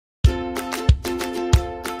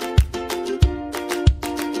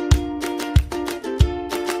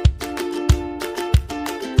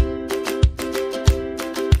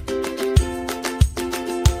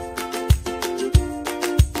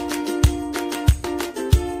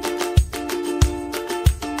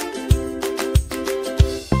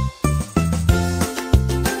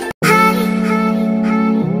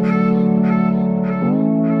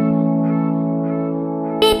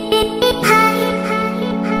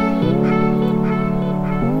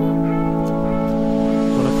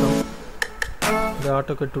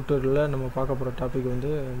AutoCAD tutorial நம்ம பார்க்க போகிற டாபிக்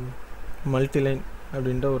வந்து மல்டிலைன்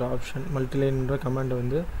அப்படின்ற ஒரு ஆப்ஷன். மல்டிலைன்ற கமாண்டை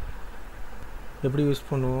வந்து எப்படி யூஸ்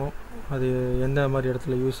பண்ணுவோம், அது எந்த மாதிரி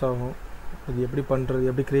இடத்துல யூஸ் ஆகும், அது எப்படி பண்ணுறது,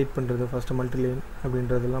 எப்படி க்ரியேட் பண்ணுறது, ஃபஸ்ட்டு மல்டிலைன்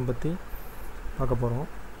அப்படின்றதெல்லாம் பற்றி பார்க்க போகிறோம்.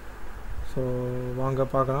 ஸோ வாங்க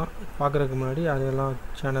பார்க்கலாம். பார்க்குறதுக்கு முன்னாடி அதெல்லாம்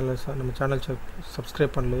நம்ம சேனல்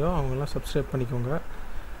சப்ஸ்கிரைப் பண்ணலையோ அவங்கெல்லாம் சப்ஸ்கிரைப் பண்ணிக்கோங்க.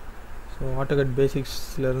 So AutoCAD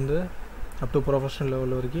பேசிக்ஸ்லேருந்து up to professional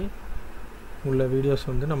level வரைக்கும் உள்ள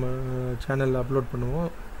வீடியோஸ் வந்து நம்ம சேனலில் அப்லோட் பண்ணுவோம்.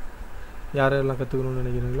 யாரெல்லாம் கற்றுக்கணும்னு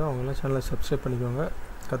நினைக்கிறீங்களோ அவங்கெல்லாம் சேனலை சப்ஸ்கிரைப் பண்ணிக்கோங்க,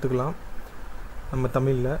 கற்றுக்கலாம். நம்ம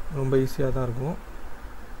தமிழில் ரொம்ப ஈஸியாக தான் இருக்கும்.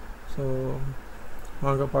 ஸோ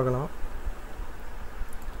வாங்க பார்க்கலாம்.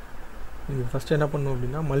 இது ஃபஸ்ட்டு என்ன பண்ணணும்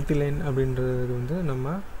அப்படின்னா, மல்டிலைன் அப்படின்றது வந்து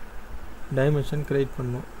நம்ம டைமென்ஷன் க்ரியேட்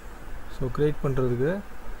பண்ணணும். ஸோ க்ரியேட் பண்ணுறதுக்கு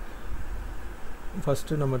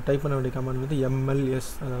ஃபஸ்ட்டு நம்ம டைப் பண்ண வேண்டிய கமாண்ட் வந்து MLS,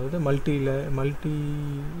 அதாவது மல்டி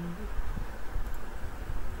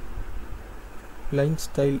லைன்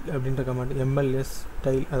ஸ்டைல் அப்படின்ற கமாண்ட். MLS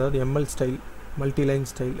ஸ்டைல், அதாவது ML ஸ்டைல், மல்டிலைன்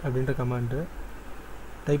ஸ்டைல் அப்படின்ற கமாண்டு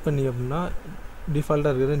டைப் பண்ணி அப்படின்னா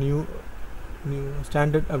டிஃபால்ட்டாக இருக்கிறது நியூ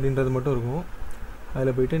ஸ்டாண்டர்ட் அப்படின்றது மட்டும் இருக்கும்.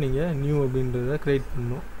 அதில் போய்ட்டு நீங்கள் நியூ அப்படின்றத க்ரியேட்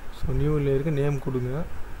பண்ணணும். ஸோ நியூவில் இருக்க நேம் கொடுங்க.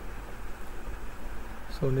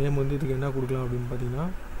 ஸோ நேம் வந்து இதுக்கு என்ன கொடுக்கலாம் அப்படின்னு பார்த்தீங்கன்னா,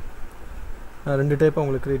 நான் 2 டைப்பாக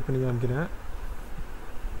உங்களுக்கு க்ரியேட் பண்ணி காமிக்கிறேன்.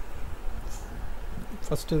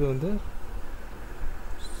 ஃபஸ்ட்டு இது வந்து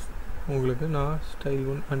உங்களுக்கு நான் ஸ்டைல்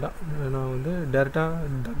 1 வேண்டாம், நான் வந்து டேரெக்டாக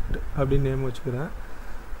டக்ட் அப்படின்னு நேம் வச்சுக்கிறேன்.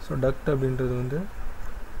 ஸோ டக்ட் அப்படின்றது வந்து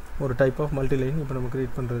ஒரு டைப் ஆஃப் மல்டிலைன் இப்போ நம்ம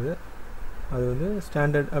க்ரியேட் பண்ணுறது. அது வந்து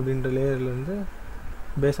ஸ்டாண்டர்ட் அப்படின்ற லேயர்லேருந்து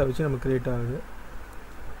பேஸாக வச்சு நம்ம க்ரியேட் ஆகுது.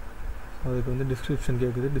 அதுக்கு வந்து டிஸ்கிரிப்ஷன்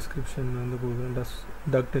கேட்குது. டிஸ்கிரிப்ஷன் வந்து கொடுக்குறேன்,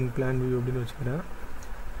 டக்ட் இன் பிளான் வியூ அப்படின்னு வச்சுக்கிறேன்.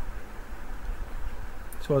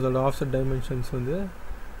 ஸோ அதோட ஆஃப்செட் டைமென்ஷன்ஸ் வந்து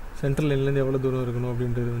சென்ட்ரல் லைன்லேருந்து எவ்வளோ தூரம் இருக்கணும்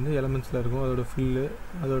அப்படின்றது வந்து எலமெண்ட்ஸில் இருக்கும். அதோட ஃபில்லு,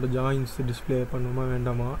 அதோட ஜாயின்ஸ் டிஸ்பிளே பண்ணுமா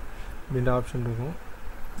வேண்டாமா அப்படின்ற ஆப்ஷன் இருக்கும்.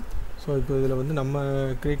 ஸோ இப்போ இதில் வந்து நம்ம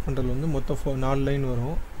க்ரியேட் பண்ணுறதுல வந்து மொத்தம் 4 லைன்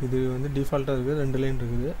வரும். இது வந்து டிஃபால்ட்டாக இருக்குது, 2 லைன்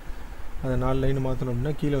இருக்குது. அதை 4 லைன் மாற்றணும்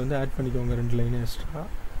அப்படின்னா கீழே வந்து ஆட் பண்ணிக்கோங்க 2 line extra.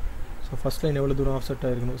 So first line எவ்வளோ தூரம் ஆஃப்செட்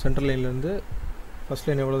ஆகிருக்கணும், சென்ட்ரல் லைன்லேருந்து ஃபஸ்ட்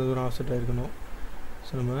லைன் எவ்வளோ தூரம் ஆஃப்செட் ஆகிருக்கணும்.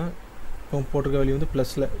 ஸோ நம்ம இப்போ போட்டிருக்க வேல்யூ வந்து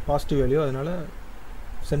ப்ளஸில் பாசிட்டிவ் வேல்யூ, அதனால்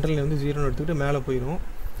சென்ட்ரல் லைன் வந்து 0ன்னு எடுத்துக்கிட்டு மேலே போயிடும்.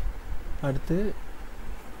 அடுத்து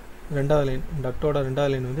 2வது லைன், டக்டோட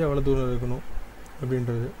 2வது லைன் வந்து எவ்வளோ தூரம் இருக்கணும்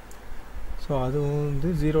அப்படின்றது. ஸோ அதுவும் வந்து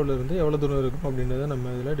 0லேருந்து எவ்வளோ தூரம் இருக்கணும் அப்படின்றத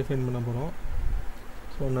நம்ம இதில் டிஃபைன் பண்ண போகிறோம்.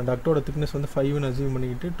 ஸோ நான் டக்டோட திக்னஸ் வந்து 5ன்னு அசீவ்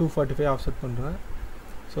பண்ணிக்கிட்டு 245 ஆஃப்செட் பண்ணுறேன்.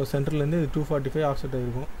 ஸோ சென்டர்லேருந்து இது 245 ஆஃப்செட்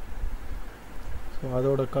ஆகிருக்கும். ஸோ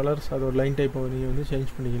அதோட கலர்ஸ், அதோட லைன் டைப்பை நீங்கள் வந்து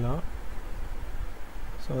சேஞ்ச் பண்ணிக்கலாம்.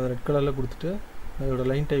 ஸோ அதை ரெட் கலரில் கொடுத்துட்டு அதோட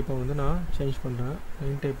லைன் டைப்பை வந்து நான் சேஞ்ச் பண்ணுறேன்.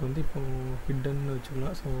 லைன் டைப் வந்து இப்போ ஹிட்டன்னு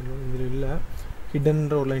வச்சுக்கலாம். ஸோ இதில் இல்லை,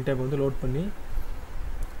 ஹிட்டன்ற ஒரு லைன் டைப்பை வந்து லோட் பண்ணி,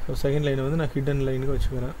 ஸோ செகண்ட் லைனை வந்து நான் ஹிட்டன் லைனுக்கு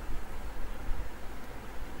வச்சுக்கிறேன்.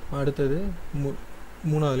 அடுத்தது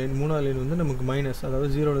 3வது லைன் வந்து நமக்கு மைனஸ், அதாவது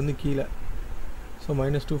 0லேருந்து கீழே. ஸோ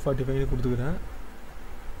 -245 கொடுத்துக்கிறேன்.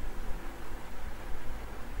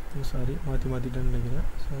 சாரி, மாற்றிட்டேன்னு நினைக்கிறேன்.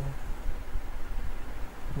 ஸோ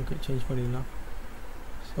ஓகே, சேஞ்ச் பண்ணிடலாம்.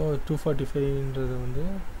 ஸோ 245ன்றது வந்து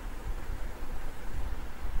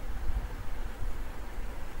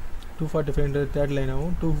 245ன்றது 3rd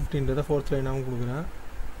லைனாகவும் 250ன்றதை 4th லைனாகவும் கொடுக்குறேன்.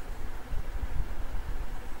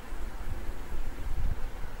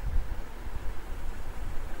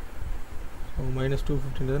 ஸோ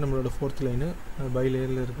 -250ன்றது நம்மளோட 4th லைனு, பை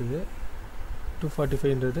லேயரில் இருக்குது.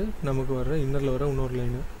 245ன்றது நமக்கு வர்ற இன்னரில் வர இன்னொரு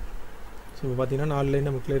லைனு. ஸோ இப்போ பார்த்தீங்கன்னா 4 லைன்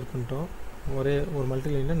நம்ம கிளியர் பண்ணிட்டோம். ஒரே ஒரு மல்டி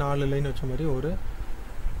லைனில் 4 லைன் வச்ச மாதிரி ஒரு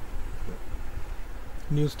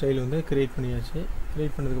நியூ ஸ்டைல் வந்து க்ரியேட் பண்ணியாச்சு.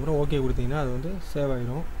 க்ரியேட் பண்ணதுக்கப்புறம் ஓகே கொடுத்தீங்கன்னா அது வந்து சேவ்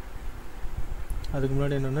ஆகிடும். அதுக்கு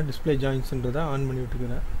முன்னாடி என்னென்னா டிஸ்பிளே ஜாயின்ஸுன்றதை ஆன் பண்ணி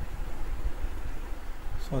விட்டுக்கிறேன்.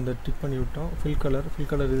 ஸோ அந்த டிக் பண்ணி விட்டோம். ஃபில்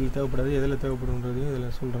கலர் இதில் தேவைப்படாது, எதில் தேவைப்படுன்றதையும்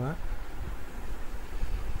இதில் சொல்கிறேன்.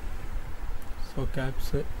 ஸோ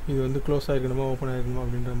கேப்ஸு இது வந்து க்ளோஸ் ஆகிருக்கணுமா ஓப்பன் ஆகிருக்கணுமா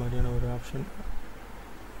அப்படின்ற மாதிரியான ஒரு ஆப்ஷன்.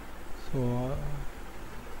 ஸோ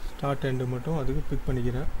ஸ்டார்ட் எண்டு மட்டும் அதுக்கு பிக்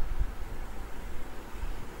பண்ணிக்கிறேன்.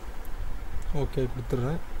 ஓகே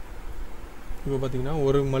கொடுத்துட்றேன். இப்போ பார்த்தீங்கன்னா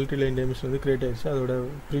ஒரு மல்டிலைன் டைமென்ஷன் வந்து க்ரியேட் ஆகிடுச்சு. அதோட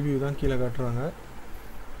ப்ரிவ்யூ தான் கீழே காட்டுறாங்க,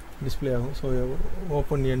 டிஸ்பிளே ஆகும். ஸோ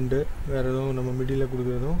ஓப்பன் எண்டு, வேறு எதுவும் நம்ம மிடில்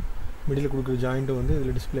கொடுக்குற ஜாயிண்ட்டு வந்து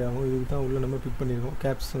இதில் டிஸ்பிளே ஆகும். இதுக்கு தான் உள்ளே நம்ம பிக் பண்ணியிருக்கோம்.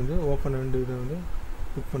 கேப்ஸ் வந்து ஓப்பன் எண்டு இதை வந்து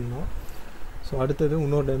பிக் பண்ணோம். ஸோ அடுத்தது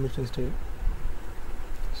இன்னொரு டைமென்ஷன் ஸ்டைல்.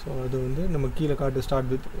 ஸோ அது வந்து நம்ம கீழே காட்டு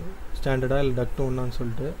ஸ்டார்ட் வித் ஸ்டாண்டர்டாக இல்லை டக்ட் ஒன்னான்னு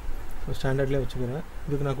சொல்லிட்டு. ஸோ ஸ்டாண்டர்ட்லேயே வச்சுக்கிறேன்.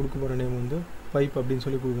 இதுக்கு நான் கொடுக்க போகிற நேம் வந்து பைப் அப்படின்னு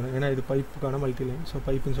சொல்லி கொடுக்குறேன், ஏன்னா இது பைப்புக்கான மல்டிலைன். ஸோ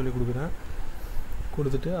பைப்புன்னு சொல்லி கொடுக்குறேன்.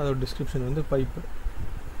 கொடுத்துட்டு அதோட டிஸ்கிரிப்ஷன் வந்து பைப்பு,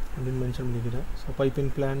 அப்படின்னு மென்ஷன் பண்ணிக்கிறேன். So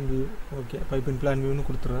பைப்பின் plan view, okay பைப்பின் plan வியூன்னு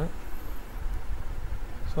கொடுத்துட்றேன்.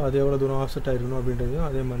 ஸோ அது எவ்வளோ தூரம் ஆஃப்செட் ஆகிருக்கணும் அப்படின்றதையும்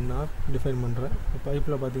அதே மாதிரி நான் டிஃபைன் பண்ணுறேன்.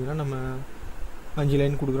 பைப்பில் பார்த்தீங்கன்னா நம்ம 5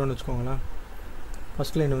 லைன் கொடுக்குறோன்னு வச்சுக்கோங்களேன்.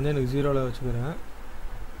 ஃபஸ்ட் லைன் வந்து எனக்கு 0ல் வச்சுக்கிறேன்.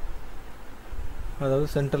 அதாவது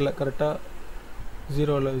சென்டரில் கரெக்டாக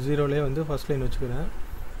 0லே வந்து ஃபஸ்ட் லைன் வச்சுக்கிறேன்.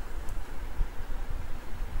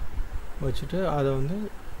 வச்சுட்டு அதை வந்து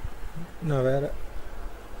நான் வேறு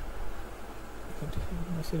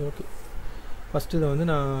சரி ஓகே ஃபஸ்ட்டு இதை வந்து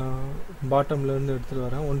நான் பாட்டம்லேருந்து எடுத்துகிட்டு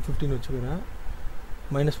வரேன். 115 வச்சுக்கிறேன்,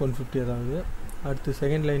 -150 அதாவது. அடுத்து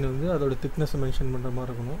செகண்ட் லைன் வந்து அதோட திக்னஸை மென்ஷன் பண்ணுற மாதிரி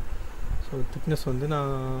இருக்கணும். ஸோ திக்னஸ் வந்து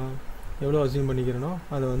நான் எவ்வளோ அசியூம் பண்ணிக்கிறேனோ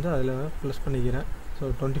அதை வந்து அதில் ப்ளஸ் பண்ணிக்கிறேன். ஸோ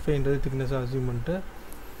 25ன்றது திக்னஸை அசியூம் பண்ணிட்டு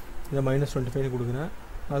இதை -25 கொடுக்குறேன்.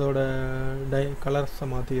 அதோட கலர்ஸை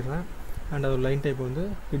மாற்றிடுறேன். அண்ட் அதோட லைன் டைப் வந்து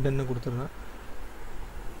ஹிட்டன்னு கொடுத்துட்றேன்.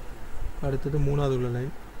 அடுத்தது மூணாவது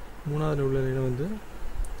உள்ள லைனை வந்து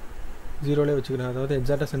 0லே வச்சுக்கிறேன். அதாவது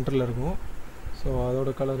எக்ஸாக்டாக சென்டரில் இருக்கும். ஸோ அதோட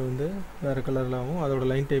கலர் வந்து வேறு கலரில் ஆகும். அதோட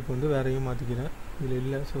லைன் டைப் வந்து வேறையும் மாற்றிக்கிறேன். இதில்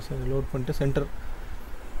இல்லை. ஸோ லோட் பண்ணிட்டு சென்டர்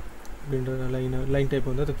அப்படின்ற லைன்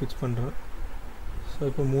டைப் வந்து அதை ஃபிக்ஸ் பண்ணுறேன். ஸோ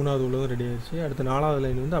இப்போ மூணாவது உள்ளதும் ரெடி ஆகிடுச்சு. அடுத்து 4வது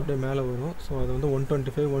லைன் வந்து அப்படியே மேலே வரும். ஸோ அது வந்து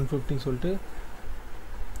 125 150 சொல்லிட்டு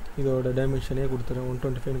இதோட டைமென்ஷனே கொடுத்துறேன்.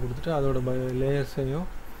 125 கொடுத்துட்டு அதோட லேயர்ஸையும்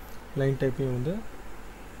லைன் டைப்பையும் வந்து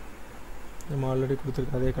நம்ம ஆல்ரெடி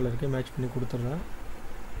கொடுத்துருக்க அதே கலருக்கே மேட்ச் பண்ணி கொடுத்துட்றேன்.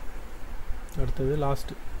 அடுத்தது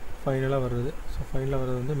லாஸ்ட்டு ஃபைனலாக வர்றது. ஸோ ஃபைனலாக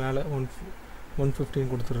வர்றது வந்து மேலே 115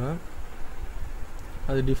 கொடுத்துட்றேன்.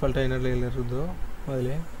 அது டிஃபால்ட்டாக என்ன லேயரில் இருக்குதோ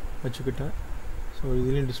அதிலே வச்சுக்கிட்டேன். ஸோ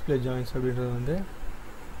இதுலேயும் டிஸ்பிளே ஜாயின்ஸ் அப்படின்றத வந்து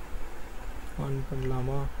ஆன்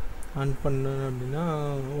பண்ணலாமா? ஆன் பண்ண அப்படின்னா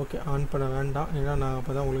ஓகே, ஆன் பண்ண வேண்டாம். ஏன்னா நான்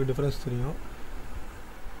அப்போ தான் உங்களுக்கு டிஃப்ரென்ஸ் தெரியும்.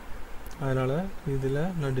 அதனால் இதில்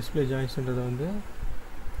நான் டிஸ்பிளே ஜாயின்ஸுன்றதை வந்து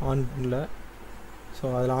ஆன் பண்ணல. ஸோ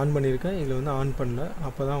அதில் ஆன் பண்ணியிருக்கேன், இதில் வந்து ஆன் பண்ணல.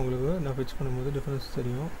 அப்போ தான் உங்களுக்கு நான் ஃபிக்ஸ் பண்ணும்போது டிஃப்ரென்ஸ்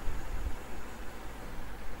தெரியும்.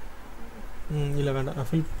 இல்லை வேண்டாம், நான்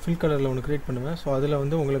ஃபில் கலரில் ஒன்று க்ரியேட் பண்ணுவேன். ஸோ அதில்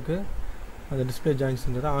வந்து உங்களுக்கு அந்த டிஸ்பிளே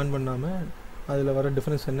ஜாயின்ஸுன்றதை ஆன் பண்ணாமல் அதில் வர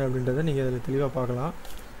டிஃப்ரென்ஸ் என்ன அப்படின்றத நீங்கள் அதில் தெளிவாக பார்க்கலாம்.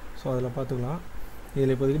 ஸோ அதில் பார்த்துக்கலாம்.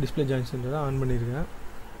 இதில் இப்போதைக்கு டிஸ்பிளே ஜாயின்ஸுன்றதை ஆன் பண்ணியிருக்கேன்.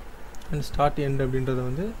 அண்ட் ஸ்டார்ட் எண்ட் அப்படின்றத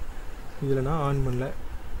வந்து இதில் நான் ஆன் பண்ணல.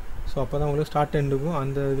 ஸோ அப்போ தான் உங்களுக்கு ஸ்டார்ட் எண்டுக்கும்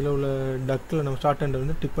அந்த இதில் உள்ள டக்கில் நம்ம ஸ்டார்ட் எண்டை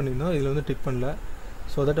வந்து டிக் பண்ணியிருந்தோம், இதில் வந்து டிக் பண்ணல.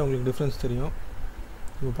 ஸோ தட் உங்களுக்கு டிஃப்ரென்ஸ் தெரியும்.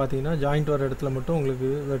 இப்போ பார்த்தீங்கன்னா ஜாயிண்ட் வர இடத்துல மட்டும் உங்களுக்கு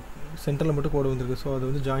சென்டரில் மட்டும் கோடு வந்திருக்கு. ஸோ அது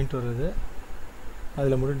வந்து ஜாயிண்ட் வர்றது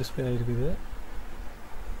அதில் மட்டும் டிஸ்பிளே ஆகிருக்குது.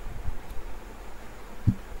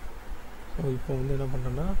 ஸோ இப்போ வந்து என்ன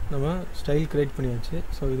பண்ணுறோன்னா நம்ம ஸ்டைல் க்ரியேட் பண்ணியாச்சு.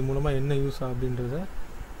 ஸோ இது மூலமாக என்ன யூஸ் அப்படின்றத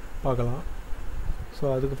பார்க்கலாம். ஸோ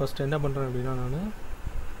அதுக்கு ஃபஸ்ட்டு என்ன பண்ணுறேன் அப்படின்னா, நான்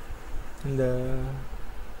இந்த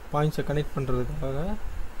பாயிண்ட்ஸை கனெக்ட் பண்ணுறதுக்காக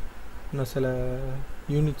நான் சில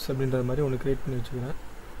யூனிட்ஸ் அப்படின்ற மாதிரி ஒன்று க்ரியேட் பண்ணி வச்சுக்கிறேன்.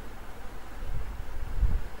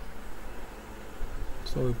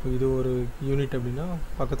 ஸோ இப்போ இது ஒரு யூனிட் அப்படின்னா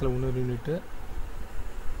பக்கத்தில் இன்னொரு யூனிட்டு.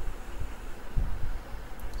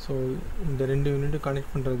 ஸோ இந்த 2 யூனிட்டும்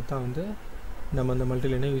கனெக்ட் பண்ணுறதுக்கு தான் வந்து நம்ம அந்த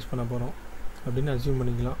மல்டிலைனை யூஸ் பண்ண போகிறோம் அப்படின்னு அஸ்யூம்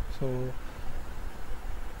பண்ணிக்கலாம். ஸோ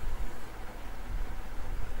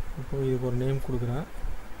இப்போது இதுக்கு ஒரு நேம் கொடுக்குறேன்,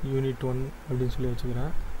 யூனிட் 1 அப்படின்னு சொல்லி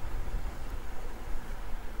வச்சுக்கிறேன்.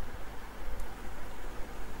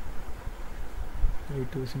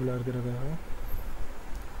 லைட்டு விசிபிளாக இருக்கிறதுக்காக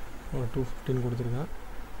ஒரு 215 கொடுத்துருக்கேன்.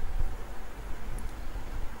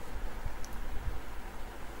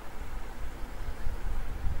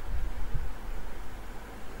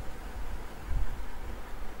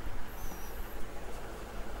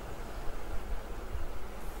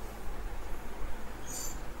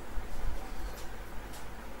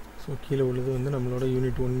 ஸோ கீழே உள்ளது வந்து நம்மளோட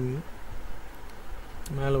யூனிட் 1,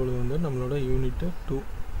 மேலே உள்ளது வந்து நம்மளோட யூனிட்டு 2.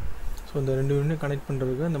 ஸோ இந்த 2 யூனிட் கனெக்ட்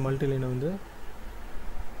பண்ணுறதுக்கு அந்த மல்டிலைனை வந்து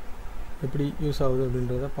எப்படி யூஸ் ஆகுது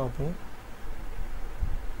அப்படின்றத பார்ப்போம்.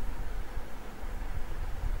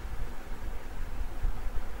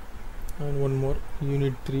 அண்ட் ஒன் மோர்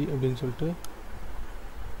யூனிட் 3 அப்படின்னு சொல்லிட்டு,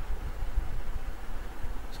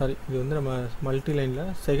 சாரி இது வந்து நம்ம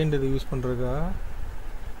மல்டிலைனில் செகண்ட் இது யூஸ் பண்ணுறதுக்காக,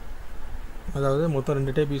 அதாவது மொத்தம்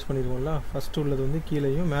 2 டைப் யூஸ் பண்ணியிருக்கோம்ல. ஃபஸ்ட்டு உள்ளது வந்து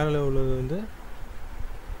கீழேயும் மேலே உள்ளது வந்து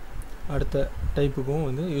அடுத்த டைப்புக்கும்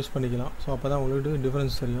வந்து யூஸ் பண்ணிக்கலாம். ஸோ அப்போ தான் உங்களுக்கு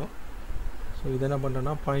டிஃப்ரென்ஸ் தெரியும். ஸோ இதை என்ன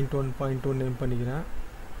பண்ணுறேன்னா .1 நேம் பண்ணிக்கிறேன்.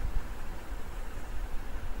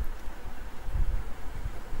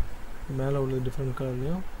 மேலே உள்ளது டிஃப்ரெண்ட்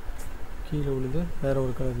கலர்லேயும் கீழே உள்ளது வேறு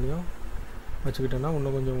ஒரு கலர்லேயும் வச்சுக்கிட்டேன்னா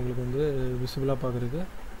இன்னும் கொஞ்சம் உங்களுக்கு வந்து விசிபிளாக பார்க்குறதுக்கு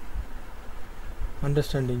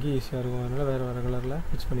அண்டர்ஸ்டாண்டிங்கு ஈஸியாக இருக்கும். அதனால் வேறு கலரில்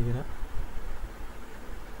ஃபிக்ஸ் பண்ணிக்கிறேன்.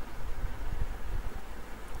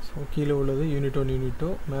 ஸோ கீழே உள்ளது யூனிட் 1 யூனிட் 2,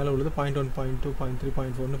 மேலே உள்ளது .1 .2 .3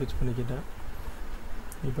 .4ன்னு ஃபிக்ஸ் பண்ணிக்கிட்டேன்.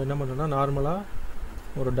 இப்போ என்ன பண்ணுறேன்னா நார்மலாக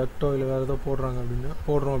ஒரு டக்டோ இல்லை வேறு ஏதோ போடுறோம்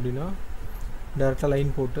அப்படின்னா டேரெக்டாக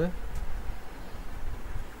லைன் போட்டு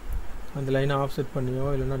அந்த லைனை ஆஃப்செட் பண்ணியோ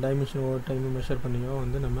இல்லைனா டைமென்ஷன் ஓவர் டைமு மெஷர் பண்ணியோ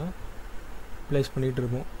வந்து நம்ம ப்ளேஸ் பண்ணிகிட்டு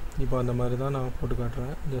இருப்போம். இப்போ அந்த மாதிரி தான் நான் போட்டு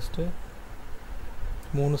காட்டுறேன். ஜஸ்ட்டு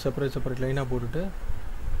 3 செப்பரேட் லைனாக போட்டுட்டு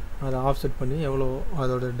அதை ஆஃப்செட் பண்ணி எவ்வளோ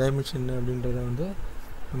அதோட டைமென்ஷன் அப்படின்றத வந்து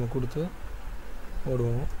நம்ம கொடுத்து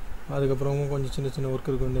போடுவோம். அதுக்கப்புறமும் கொஞ்சம் சின்ன ஒர்க்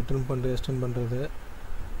இருக்குது, வந்து ட்ரிம் பண்ணுறது, எக்ஸ்டெண்ட் பண்ணுறது,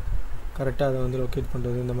 கரெக்டாக அதை வந்து லொக்கேட்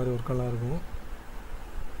பண்ணுறது, இந்த மாதிரி ஒர்க்கெல்லாம் இருக்கும்.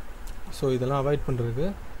 ஸோ இதெல்லாம் அவாய்ட் பண்ணுறதுக்கு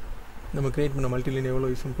நம்ம க்ரியேட் பண்ண மல்டிலைன் எவ்வளோ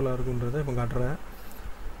சிம்பிளாக இருக்குன்றதை இப்போ காட்டுறேன்.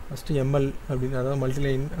 ஃபஸ்ட்டு எம்எல் அப்படின்னு, அதாவது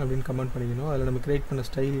மல்டிலைன் அப்படின்னு கமெண்ட் பண்ணிக்கணும். அதில் நம்ம க்ரியேட் பண்ண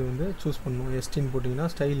ஸ்டைல் வந்து சூஸ் பண்ணணும். எஸ்டின்னு போட்டிங்கன்னா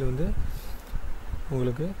ஸ்டைல் வந்து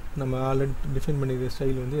உங்களுக்கு நம்ம ஆல்ரெடி டிஃபைன் பண்ணிக்கிற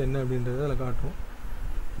ஸ்டைல் வந்து என்ன அப்படின்றத அதில் காட்டும்.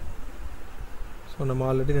 ஸோ நம்ம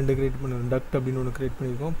ஆல்ரெடி 2 க்ரியேட் பண்ணுவோம். டக்ட் அப்படின்னு ஒன்று க்ரியேட்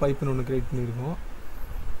பண்ணியிருக்கோம், பைப்புன்னு ஒன்று க்ரியேட் பண்ணியிருக்கோம்.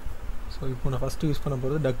 ஸோ இப்போ நான் ஃபஸ்ட்டு யூஸ் பண்ண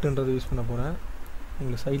போகிறது டக்ட்டுன்றதை யூஸ் பண்ண போகிறேன்.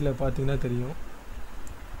 உங்களுக்கு சைடில் பார்த்தீங்கன்னா தெரியும்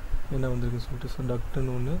என்ன வந்திருக்குன்னு சொல்லிட்டு. ஸோ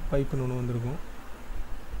டக்ட்டுன்னு ஒன்று, பைப்புன்னு ஒன்று வந்திருக்கும்.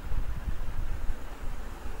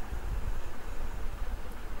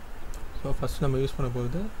 ஸோ ஃபஸ்ட் நம்ம யூஸ் பண்ண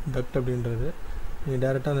போகிறது டக்ட் அப்படின்றது. நீங்கள்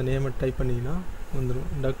டேரெக்டாக அந்த நேமை டைப் பண்ணிங்கன்னா வந்துடும்.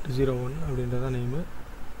 டக்ட் 01 அப்படின்றது தான் நேமு.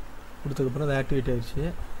 கொடுத்ததுக்கப்புறம் அது ஆக்டிவேட் ஆகிடுச்சு.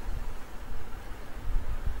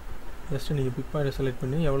 ஜஸ்ட்டு நீங்கள் பிக் பாயிண்ட்டை செலக்ட்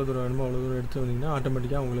பண்ணி எவ்வளோ தூரம் வேணுமோ அவ்வளோ தூரம் எடுத்து வந்தீங்கன்னா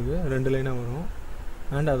ஆட்டோமேட்டிக்காக உங்களுக்கு 2 லைனாக வரும்.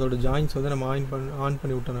 அண்ட் அதோட ஜாயின்ஸ் வந்து நம்ம ஆன்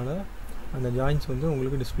பண்ணி விட்டனால அந்த ஜாயின்ஸ் வந்து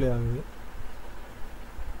உங்களுக்கு டிஸ்பிளே ஆகுது.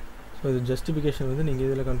 ஸோ இது ஜஸ்டிஃபிகேஷன் வந்து நீங்கள்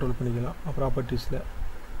இதில் கண்ட்ரோல் பண்ணிக்கலாம் ப்ராப்பர்ட்டிஸில்.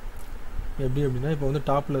 எப்படி அப்படின்னா, இப்போ வந்து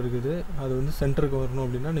டாப்பில் இருக்குது, அது வந்து சென்டருக்கு வரணும்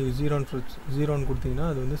அப்படின்னா நீங்கள் 0 கொடுத்தீங்கன்னா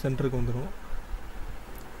அது வந்து சென்டருக்கு வந்துடும்.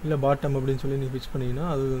 இல்லை பாட்டம் அப்படின்னு சொல்லி நீங்கள் ஃபிக்ஸ் பண்ணிங்கன்னா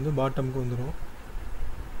அது வந்து பாட்டமுக்கு வந்துடும்.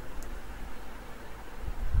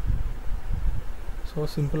 ஸோ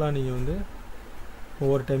சிம்பிளாக நீங்கள் வந்து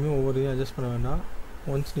ஒவ்வொரு டைமும் ஒவ்வொரு இதையும் அட்ஜஸ்ட் பண்ண வேண்டாம்.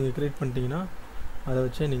 ஒன்ஸ் நீங்கள் க்ரியேட் பண்ணிட்டீங்கன்னா அதை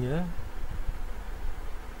வச்சே நீங்கள்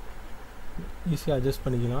ஈஸியாக அட்ஜஸ்ட்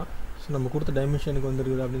பண்ணிக்கலாம். ஸோ நம்ம கொடுத்த டைமென்ஷனுக்கு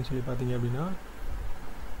வந்துருக்குது அப்படின்னு சொல்லி பார்த்தீங்க அப்படின்னா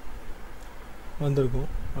வந்திருக்கும்.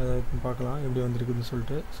 அதை பார்க்கலாம் எப்படி வந்திருக்குதுன்னு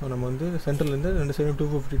சொல்லிட்டு. ஸோ நம்ம வந்து சென்டர்லேருந்து 2 சைடும்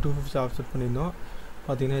 250 ஆஃப்செட் பண்ணியிருந்தோம்.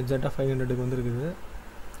 பார்த்தீங்கன்னா எக்ஸாக்டாக 500க்கு வந்துருக்குது.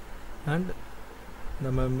 அண்ட்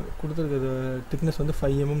நம்ம கொடுத்துருக்கிறது திக்னஸ் வந்து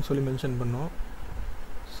 5 mm சொல்லி மென்ஷன் பண்ணோம்.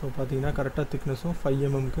 ஸோ பார்த்தீங்கன்னா கரெக்டாக திக்னஸும் 5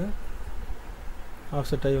 mmக்கு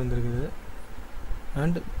ஆஃப்செட் ஆகி வந்திருக்குது.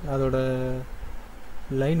 அண்ட் அதோட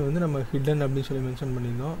லைன் வந்து நம்ம ஹிடன் அப்படின்னு சொல்லி மென்ஷன்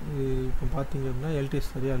பண்ணியிருந்தோம். இது இப்போ பார்த்தீங்க அப்படின்னா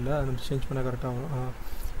எல்டிஎஸ் சரியாக இல்லை, அதை நம்ம சேஞ்ச் பண்ணால் கரெக்டாக வரும்.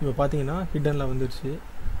 இப்போ பார்த்தீங்கன்னா ஹிடனில் வந்துருச்சு.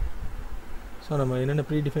 ஸோ நம்ம என்னென்ன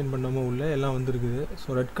ப்ரீ டிஃபைன் பண்ணோமோ உள்ள எல்லாம் வந்துருக்குது.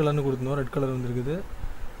 ஸோ ரெட் கலர்னு கொடுத்துருந்தோம், ரெட் கலர் வந்துருக்குது.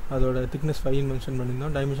 அதோட திக்னஸ் 5 மென்ஷன்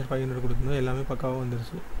பண்ணியிருந்தோம், டைமென்ஷன் 500 கொடுத்துருந்தோம், எல்லாமே பக்காவாக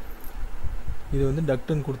வந்துருச்சு. இது வந்து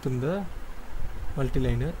டக்ட்டுன்னு கொடுத்துருந்த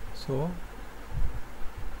மல்டிலைனு. ஸோ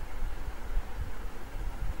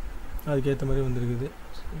அதுக்கேற்ற மாதிரி வந்துருக்குது.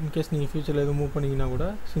 இன்கேஸ் நீங்கள் ஃபியூச்சரில் எதுவும் மூவ் பண்ணிங்கன்னா கூட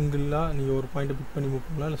சிங்கிளாக நீங்கள் ஒரு பாயிண்ட்டை பிக் பண்ணி மூவ்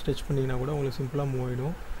பண்ணலாம், இல்லை ஸ்ட்ரெச் பண்ணிங்கன்னா கூட உங்களுக்கு சிம்பிளாக மூவ்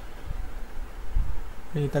ஆகிடும்.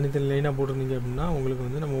 நீங்கள் தனித்தனி லைனாக போட்டிருந்தீங்க அப்படின்னா உங்களுக்கு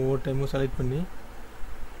வந்து நம்ம ஒவ்வொரு டைமும் செலக்ட் பண்ணி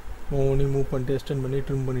ஒவ்வொன்றையும் மூவ் பண்ணிட்டு எக்ஸ்டெண்ட் பண்ணி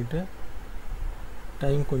ட்ரிம் பண்ணிவிட்டு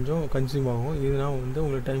டைம் கொஞ்சம் கன்சியூம் ஆகும். இதனால் வந்து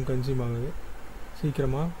உங்களுக்கு டைம் கன்சியூம் ஆகுது,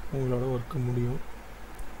 சீக்கிரமாக உங்களோட ஒர்க்கு முடியும்.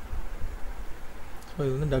 ஸோ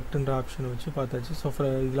இது வந்து டக்ட்டுன்ற ஆப்ஷனை வச்சு பார்த்தாச்சு. ஸோ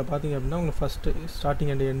இதில் பார்த்தீங்க அப்படின்னா உங்களுக்கு ஃபஸ்ட்டு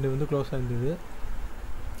ஸ்டார்டிங் அண்ட் எண்டு வந்து க்ளோஸ் ஆகிருந்தது.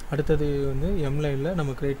 அடுத்தது வந்து எம்லைனில்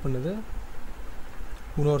நம்ம க்ரியேட் பண்ணது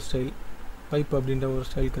இன்னொரு ஸ்டைல், பைப் அப்படின்ற ஒரு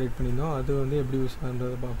ஸ்டைல் க்ரியேட் பண்ணியிருந்தோம். அது வந்து எப்படி யூஸ்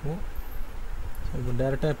பண்ணுறதை பார்ப்போம். ஸோ இப்போ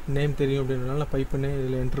டேரெக்டாக நேம் தெரியும் அப்படின்றனால நான் பைப்புன்னே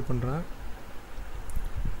இதில் என்ட்ரு பண்ணுறேன்.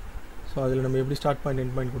 ஸோ அதில் நம்ம எப்படி ஸ்டார்ட் பாயிண்ட்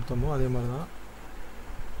எண்ட் பாயிண்ட் கொடுத்தோமோ அதே மாதிரி தான்.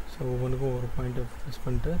 ஸோ ஒவ்வொன்றுக்கும் ஒரு பாயிண்ட்டை ஃபிக்ஸ்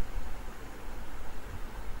பண்ணிட்டு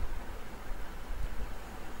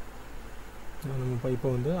நம்ம பைப்பை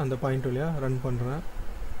வந்து அந்த பாயிண்ட் வழியாக ரன் பண்ணுறேன்.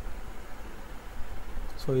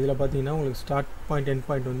 ஸோ இதில் பார்த்தீங்கன்னா உங்களுக்கு ஸ்டார்ட் பாயிண்ட் எண்ட்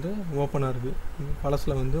பாயிண்ட் வந்து ஓப்பனாக இருக்குது.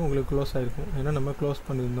 பழசில் வந்து உங்களுக்கு க்ளோஸ் ஆகிருக்கும், ஏன்னா நம்ம க்ளோஸ்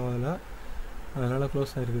பண்ணியிருந்தோம் அதனால்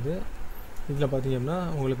க்ளோஸ் ஆகிருக்குது. இதில் பார்த்தீங்க அப்படின்னா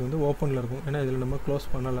உங்களுக்கு வந்து ஓப்பனில் இருக்கும், ஏன்னா இதில் நம்ம க்ளோஸ்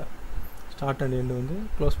பண்ணலை. ஸ்டார்ட் அண்ட் எண்டு வந்து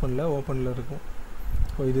க்ளோஸ் பண்ணல, ஓப்பனில் இருக்கும்.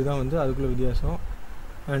 ஸோ இதுதான் வந்து அதுக்குள்ளே வித்தியாசம்.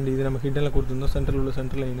 அண்ட் இது நம்ம ஹிடனில் கொடுத்துருந்தோம், சென்ட்ரல் உள்ள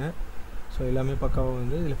சென்ட்ரல் லைனு. ஸோ எல்லாமே பக்காவாக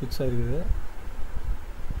வந்து இதில் ஃபிக்ஸ் ஆகிருக்குது.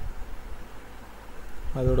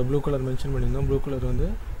 அதோட ப்ளூ கலர் மென்ஷன் பண்ணியிருந்தோம், ப்ளூ கலர் வந்து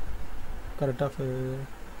கரெக்டாக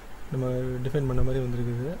நம்ம டிஃபைன் பண்ண மாதிரி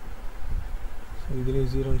வந்துருக்குது. ஸோ இதுலேயும்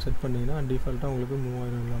 0 செட் பண்ணிங்கன்னா டிஃபால்ட்டாக உங்களுக்கு மூவ்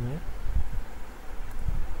ஆகிடும் எல்லாமே.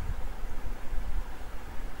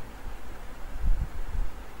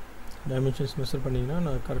 டைமென்ஷன்ஸ் மெஷர் பண்ணிங்கன்னா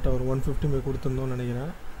நான் கரெக்டாக ஒரு 150 கொடுத்துருந்தோன்னு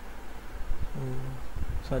நினைக்கிறேன்.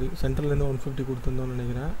 சாரி, சென்ட்ரல்லேருந்து 150 கொடுத்துருந்தோன்னு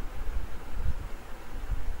நினைக்கிறேன்.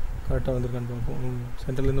 கரெக்டாக வந்திருக்கான்னு பார்ப்போம்.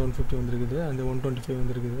 சென்ட்ரல்லேருந்து 150 வந்துருக்குது, அந்த 125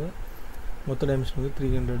 வந்துருக்குது. மொத்த டைமென்ஷன் வந்து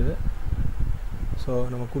 300. ஸோ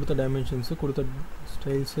நம்ம கொடுத்த டைமென்ஷன்ஸு, கொடுத்த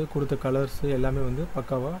ஸ்டைல்ஸு, கொடுத்த கலர்ஸு எல்லாமே வந்து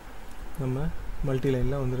பக்காவாக நம்ம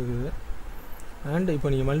மல்டிலைனில் வந்துருக்குது. அண்ட் இப்போ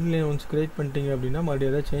நீங்கள் மல்டிலைன் ஒன்ஸ் க்ரியேட் பண்ணிட்டீங்க அப்படின்னா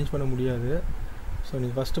மறுபடியும் எதாவது சேஞ்ச் பண்ண முடியாது. ஸோ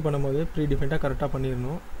நீங்கள் ஃபஸ்ட்டு பண்ணும்போது ப்ரீ டிஃபைன்டாக கரெக்டாக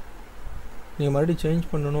பண்ணிடணும். நீங்கள் மறுபடியும் சேஞ்ச்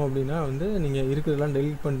பண்ணணும் அப்படின்னா வந்து நீங்கள் இருக்கிறதெல்லாம்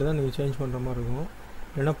டெலிட் பண்ணிட்டு தான் நீங்கள் சேஞ்ச் பண்ணுற மாதிரி இருக்கும்,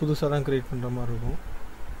 இல்லைனா புதுசாக தான் க்ரியேட் பண்ணுற மாதிரி இருக்கும்.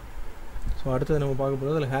 ஸோ அடுத்தது நம்ம பார்க்க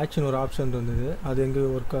போகிறது அதில் ஹேட்ச்னு ஒரு ஆப்ஷன் இருந்தது, அது எங்கே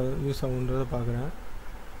ஒர்க் யூஸ் ஆகுன்றதை பார்க்குறேன்.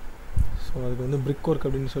 ஸோ அதுக்கு வந்து பிரிக் ஒர்க்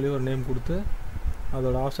அப்படின்னு சொல்லி ஒரு நேம் கொடுத்து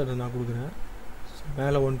அதோட ஆஃப்செட்டை நான் கொடுக்குறேன். ஸோ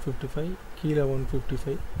மேலே 155 கீழே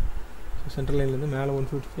 155. ஸோ சென்ட்ரல் லைன்லேருந்து மேலே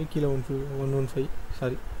 155 கீழே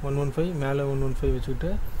 115 மேலே 115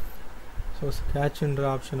 வச்சுக்கிட்டு ஸோ ஸ்கேட்சுன்ற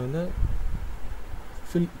ஆப்ஷன் வந்து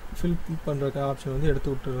ஃபில் பண்ணுற ஆப்ஷன் வந்து எடுத்து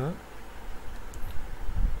விட்டுறேன்.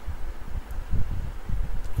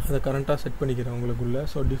 அதை கரண்ட்டாக செட் பண்ணிக்கிறேன் உங்களுக்குள்ளே.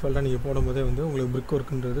 ஸோ டிஃபால்ட்டாக நீங்கள் போடும்போதே வந்து உங்களுக்கு பிரிக்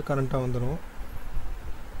ஒர்க்குன்றது கரண்ட்டாக வந்துடும்.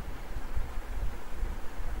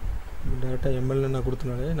 டேரெக்டாக எம்எல்னு நான்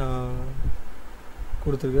கொடுத்தனாலே நான்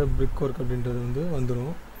கொடுத்துருக்க பிரிக் ஒர்க் அப்படின்றது வந்து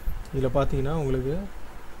வந்துடும். இதில் பார்த்தீங்கன்னா உங்களுக்கு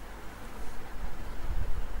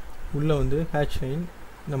உள்ளே வந்து ஹேட்ச் லைன்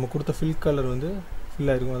நம்ம கொடுத்த ஃபில் கலர் வந்து ஃபில்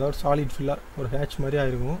ஆகிருக்கும், அதாவது சாலிட் ஃபில்லாக ஒரு ஹேட்ச் மாதிரி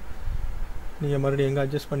ஆகிருக்கும். நீங்கள் மறுபடியும் எங்கே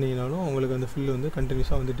அட்ஜஸ்ட் பண்ணிங்கனாலும் உங்களுக்கு அந்த ஃபில் வந்து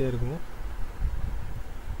கண்டினியூஸாக வந்துகிட்டே இருக்கும்.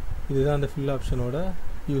 இதுதான் அந்த ஃபில் ஆப்ஷனோட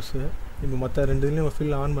யூஸு. இப்போ மற்ற ரெண்டு இதுலேயும் நம்ம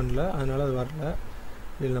ஃபில் ஆன் பண்ணல, அதனால் அது வரல.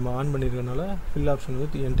 இதில் நம்ம ஆன் பண்ணியிருக்கனால ஃபில் ஆப்ஷன்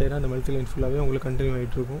வந்து என்டையராக அந்த மல்டிலைன் ஃபுல்லாகவே உங்களுக்கு கண்டினியூ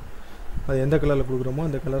ஆகிட்டுருக்கும். அது எந்த கலரில் கொடுக்குறோமோ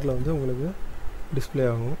அந்த கலரில் வந்து உங்களுக்கு டிஸ்பிளே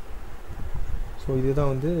ஆகும். ஸோ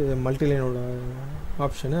இதுதான் வந்து மல்டிலைனோட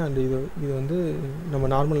ஆப்ஷனு. அண்ட் இது வந்து நம்ம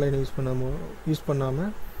நார்மல் லைனை யூஸ்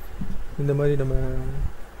பண்ணாமல் இந்த மாதிரி நம்ம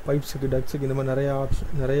பைப்ஸுக்கு, டக்ஸுக்கு, இந்த மாதிரி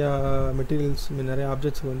நிறையா மெட்டீரியல்ஸ், நிறையா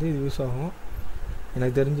ஆப்ஜெக்ட்ஸுக்கு வந்து இது யூஸ் ஆகும்.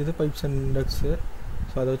 எனக்கு தெரிஞ்சது பைப்ஸ் அண்ட் டக்ஸு.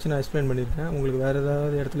 ஸோ அதை வச்சு நான் எக்ஸ்பிளைன் பண்ணியிருக்கேன். உங்களுக்கு வேறு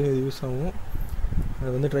ஏதாவது இடத்துலையும் இது யூஸ் ஆகும், அதை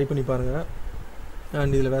வந்து ட்ரை பண்ணி பாருங்கள்.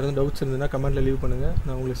 அண்ட் இதில் வேறு எதுவும் டவுட்ஸ் இருந்ததுன்னா கமெண்ட்டில் லீவ் பண்ணுங்கள்,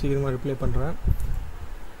 நான் உங்களுக்கு சீக்கிரமாக ரிப்ளை பண்ணுறேன்.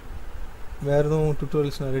 வேறு எதுவும்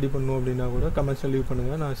டுட்டோரியல்ஸ் நான் ரெடி பண்ணணும் அப்படின்னா கூட கமெண்ட்ஸில் லீவ்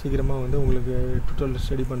பண்ணுங்கள், நான் சீக்கிரமாக வந்து உங்களுக்கு டுட்டோரியல்ஸ்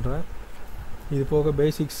ரெடி பண்ணுறேன். இது போக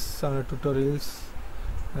பேசிக்ஸான டுட்டோரியல்ஸ்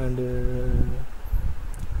அண்டு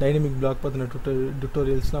டைனமிக் பிளாக் பற்றின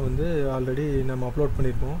டுட்டோரியல்ஸ்லாம் வந்து ஆல்ரெடி நம்ம அப்லோட்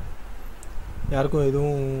பண்ணியிருக்கோம். யாருக்கும்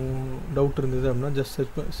எதுவும் டவுட் இருந்தது அப்படின்னா ஜஸ்ட்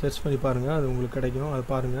சர்ச் பண்ணி பாருங்கள், அது உங்களுக்கு கிடைக்கும், அதை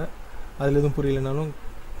பாருங்கள். அதில் எதுவும் புரியலைனாலும்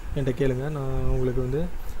என்கிட்ட கேளுங்க, நான் உங்களுக்கு வந்து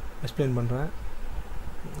எக்ஸ்பிளைன் பண்ணுறேன்.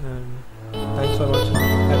 தேங்க்ஸ் ஃபார் வாட்சிங்.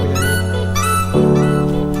 ஹாப்பி